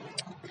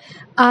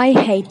I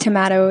hate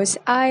tomatoes.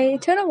 I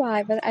don't know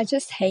why, but I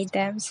just hate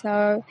them.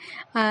 So,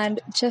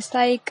 and just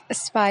like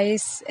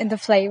spice in the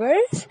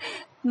flavors,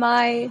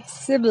 my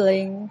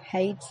sibling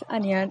hates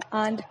onion.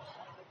 And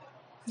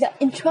the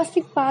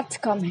interesting parts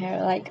come here.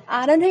 Like,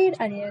 I don't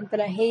hate onion, but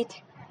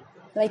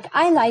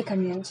I like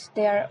onions.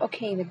 They are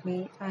okay with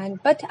me.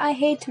 But I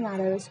hate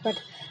tomatoes.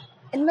 But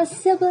in my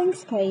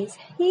sibling's case,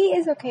 he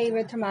is okay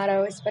with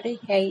tomatoes, but he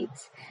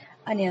hates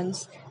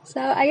onions. So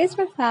I guess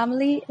my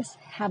family is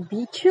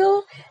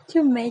habitual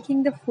to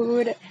making the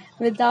food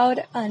without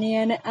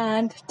onion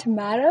and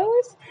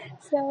tomatoes.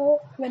 So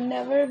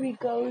whenever we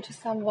go to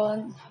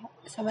someone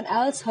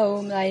else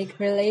home, like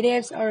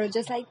relatives or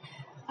just like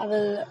I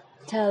will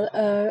tell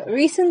a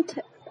recent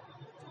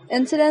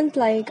incident.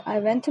 Like I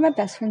went to my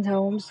best friend's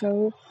home,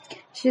 so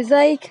she's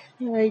like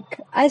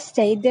I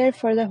stayed there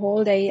for the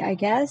whole day, I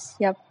guess.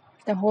 Yep,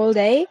 the whole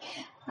day.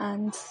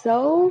 And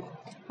so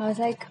I was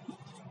like,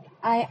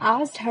 I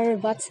asked her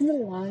what's in the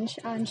lunch,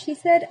 and she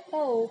said,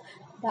 "Oh,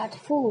 that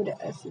food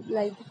is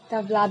like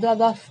the blah blah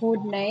blah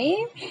food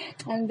name."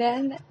 And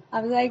then I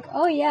was like,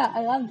 "Oh yeah,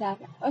 I love that.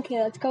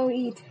 Okay, let's go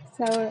eat."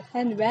 So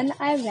and when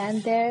I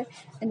went there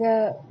in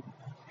the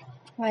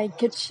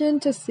kitchen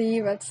to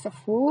see what's the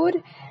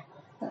food,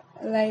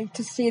 like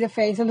to see the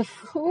face of the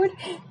food,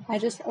 I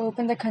just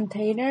opened the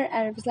container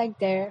and it was like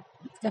there,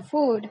 the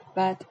food,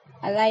 but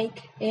I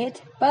like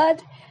it,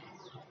 but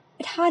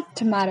it had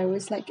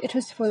tomatoes, like it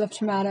was full of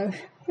tomatoes.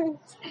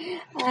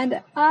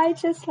 And I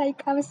was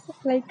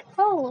like,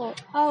 oh,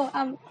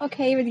 I'm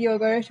okay with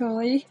yogurt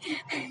only.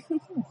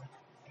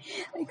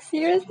 Like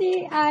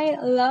seriously, I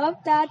love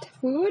that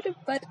food,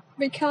 but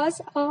because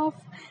of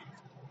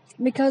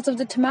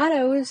the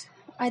tomatoes,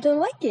 I don't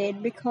like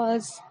it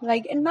because,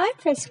 like, in my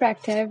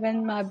perspective,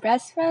 when my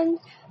best friend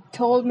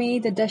told me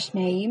the dish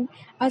name,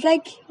 I was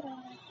like,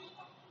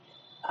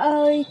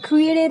 I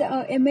created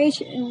an image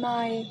in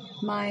my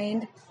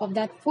mind of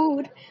that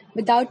food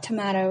without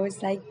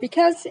tomatoes. Like,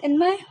 because in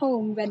my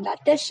home, when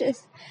that dish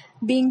is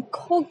being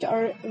cooked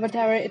or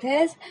whatever it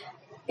is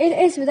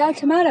without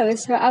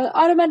tomatoes. So I'll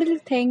automatically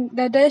think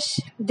the dish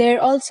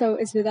there also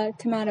is without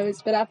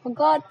tomatoes. But I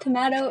forgot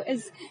tomato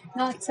is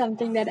not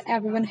something that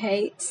everyone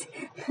hates.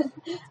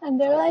 And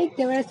there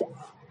was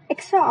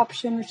extra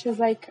option which is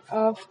like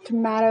of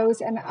tomatoes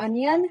and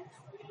onion.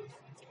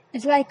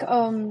 It's like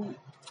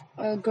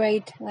a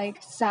great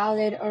like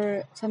salad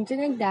or something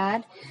like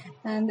that,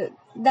 and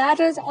that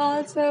was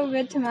also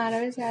with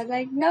tomatoes. I was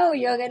like, no,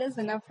 yogurt is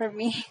enough for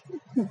me.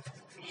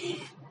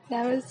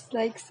 That was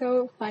like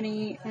so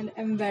funny and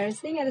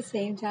embarrassing at the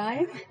same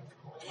time.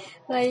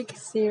 Like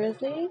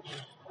seriously,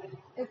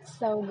 it's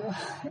so good.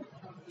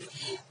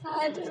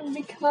 And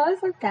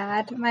because of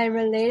that, my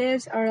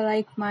relatives or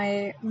like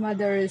my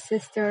mother's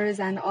sisters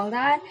and all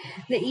that,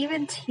 they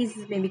even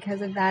teases me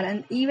because of that,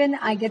 and even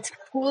I get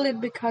scolded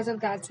because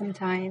of that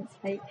sometimes.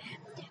 Like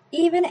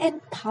even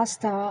in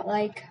pasta,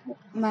 like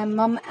my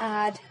mom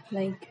add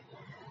like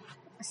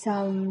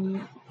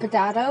some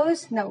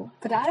potatoes, no,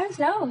 tomatoes.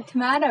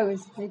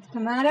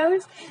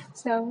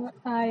 So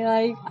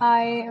I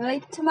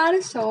like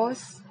tomato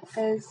sauce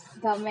is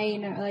the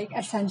main like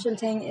essential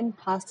thing in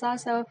pasta.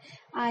 So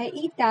I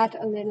eat that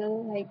a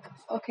little. Like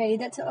okay,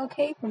 that's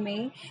okay for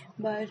me,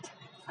 but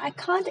I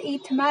can't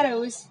eat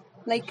tomatoes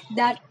like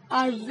that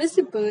are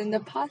visible in the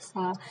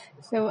pasta.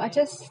 So I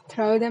just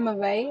throw them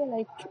away,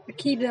 like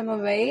keep them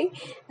away,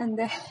 and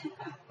then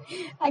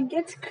I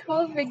get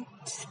scolded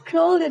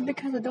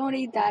because I don't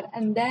eat that,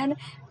 and then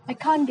I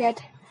can't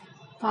get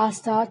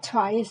pasta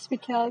twice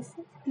because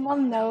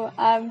mom no,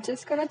 I'm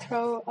just gonna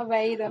throw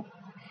away the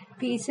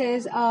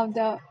pieces of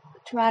the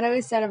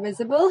tomatoes that are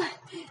visible.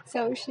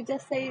 So she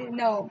just say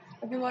no.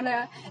 If you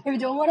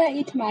don't wanna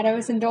eat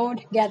tomatoes, then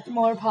don't get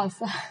more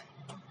pasta.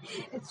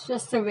 It's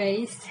just a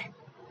waste.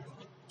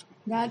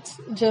 That's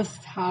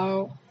just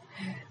how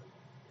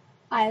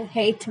I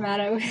hate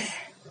tomatoes.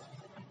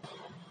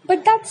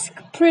 But that's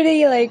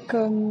pretty like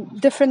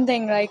different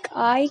thing. Like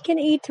I can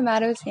eat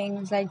tomato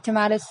things like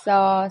tomato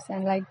sauce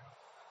and like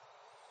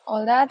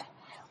all that,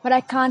 but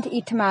I can't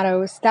eat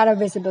tomatoes that are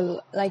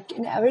visible. Like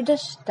in every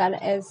dish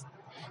that is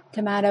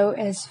tomato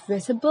is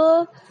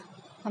visible,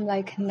 I'm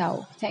like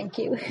no, thank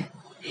you.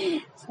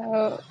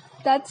 So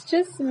that's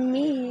just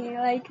me.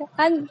 Like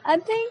and I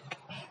think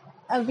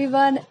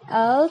everyone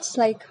else,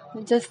 like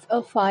just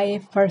a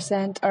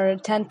 5% or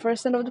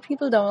 10% of the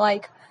people don't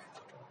like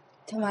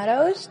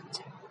tomatoes,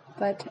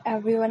 but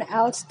everyone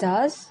else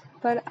does.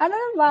 But I don't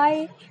know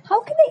why.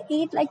 How can they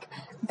eat like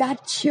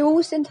that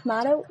juice and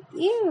tomato?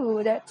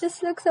 Ew, that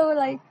just looks so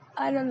like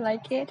I don't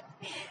like it.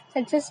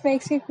 It just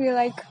makes me feel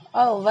like,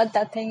 oh, what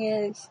that thing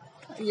is.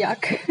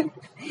 Yuck.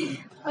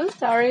 I'm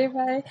sorry if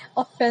I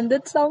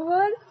offended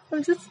someone.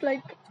 I'm just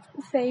like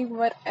saying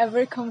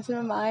whatever comes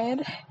to my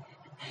mind.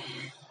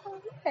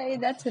 Okay,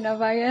 that's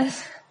enough, I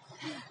guess.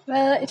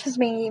 Well, it was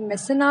me,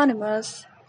 Miss Anonymous.